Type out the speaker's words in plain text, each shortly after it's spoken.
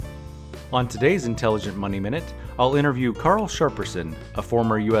On today's Intelligent Money Minute, I'll interview Carl Sharperson, a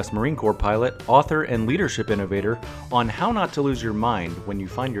former U.S. Marine Corps pilot, author, and leadership innovator, on how not to lose your mind when you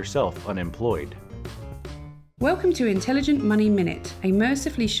find yourself unemployed. Welcome to Intelligent Money Minute, a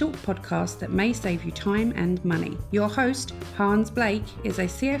mercifully short podcast that may save you time and money. Your host, Hans Blake, is a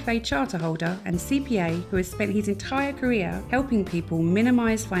CFA charter holder and CPA who has spent his entire career helping people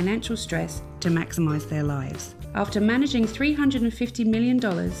minimize financial stress to maximize their lives. After managing $350 million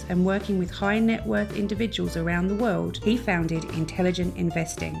and working with high net worth individuals around the world, he founded Intelligent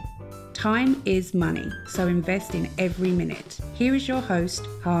Investing. Time is money, so invest in every minute. Here is your host,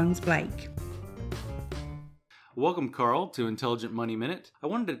 Hans Blake. Welcome, Carl, to Intelligent Money Minute. I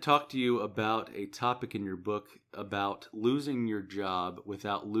wanted to talk to you about a topic in your book about losing your job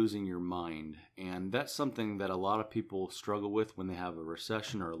without losing your mind. And that's something that a lot of people struggle with when they have a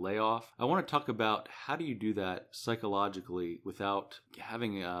recession or a layoff. I want to talk about how do you do that psychologically without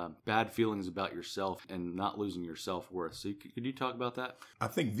having bad feelings about yourself and not losing your self-worth. So could you talk about that? I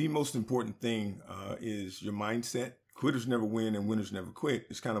think the most important thing is your mindset. Quitters never win and winners never quit.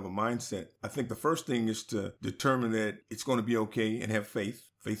 It's kind of a mindset. I think the first thing is to determine that it's going to be okay and have faith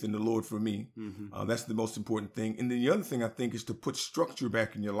in the Lord for me. That's the most important thing. And then the other thing I think is to put structure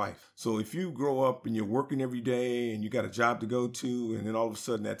back in your life. So if you grow up and you're working every day and you got a job to go to and then all of a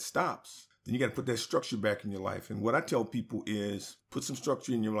sudden that stops, then you got to put that structure back in your life. And what I tell people is put some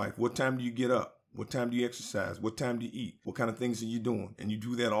structure in your life. What time do you get up? What time do you exercise? What time do you eat? What kind of things are you doing? And you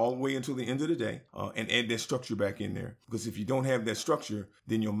do that all the way until the end of the day and add that structure back in there. Because if you don't have that structure,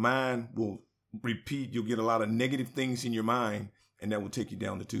 then your mind will repeat. You'll get a lot of negative things in your mind, and that will take you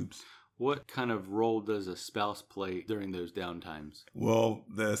down the tubes. What kind of role does a spouse play during those downtimes? Well,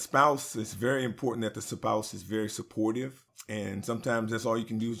 the spouse, it's very important that the spouse is very supportive. And sometimes that's all you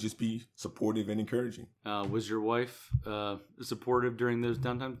can do is just be supportive and encouraging. Was your wife supportive during those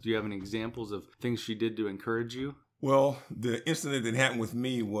downtimes? Do you have any examples of things she did to encourage you? Well, the incident that happened with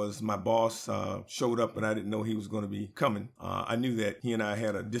me was my boss showed up and I didn't know he was going to be coming. I knew that he and I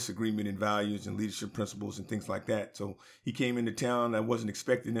had a disagreement in values and leadership principles and things like that. So he came into town. I wasn't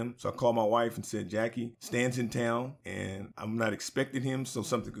expecting him. So I called my wife and said, Jackie, Stan's in town and I'm not expecting him. So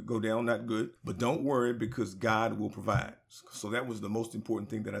something could go down, not good. But don't worry because God will provide. So that was the most important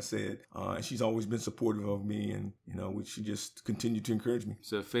thing that I said. And she's always been supportive of me and, she just continued to encourage me.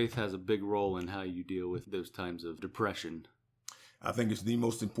 So faith has a big role in how you deal with those times of depression. I think it's the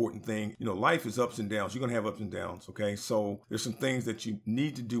most important thing. Life is ups and downs. You're going to have ups and downs, okay? So there's some things that you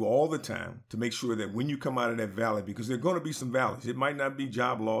need to do all the time to make sure that when you come out of that valley, because there are going to be some valleys. It might not be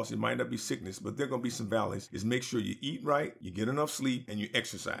job loss. It might not be sickness, but there are going to be some valleys. Is make sure you eat right, you get enough sleep, and you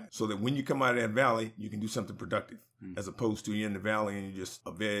exercise so that when you come out of that valley, you can do something productive as opposed to you're in the valley and you're just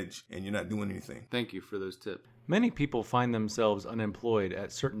a veg and you're not doing anything. Thank you for those tips. Many people find themselves unemployed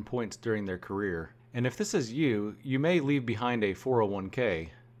at certain points during their career. And if this is you, you may leave behind a 401k.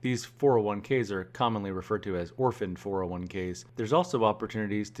 These 401ks are commonly referred to as orphaned 401ks. There's also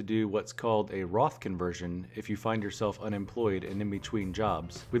opportunities to do what's called a Roth conversion if you find yourself unemployed and in between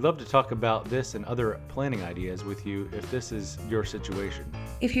jobs. We'd love to talk about this and other planning ideas with you if this is your situation.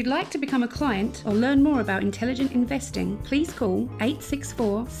 If you'd like to become a client or learn more about intelligent investing, please call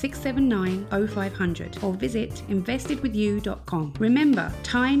 864-679-0500 or visit investedwithyou.com. Remember,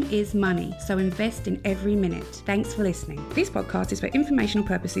 time is money, so invest in every minute. Thanks for listening. This podcast is for informational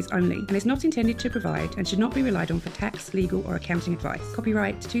purposes only and is not intended to provide and should not be relied on for tax, legal, or accounting advice.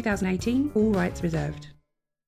 Copyright 2018, all rights reserved.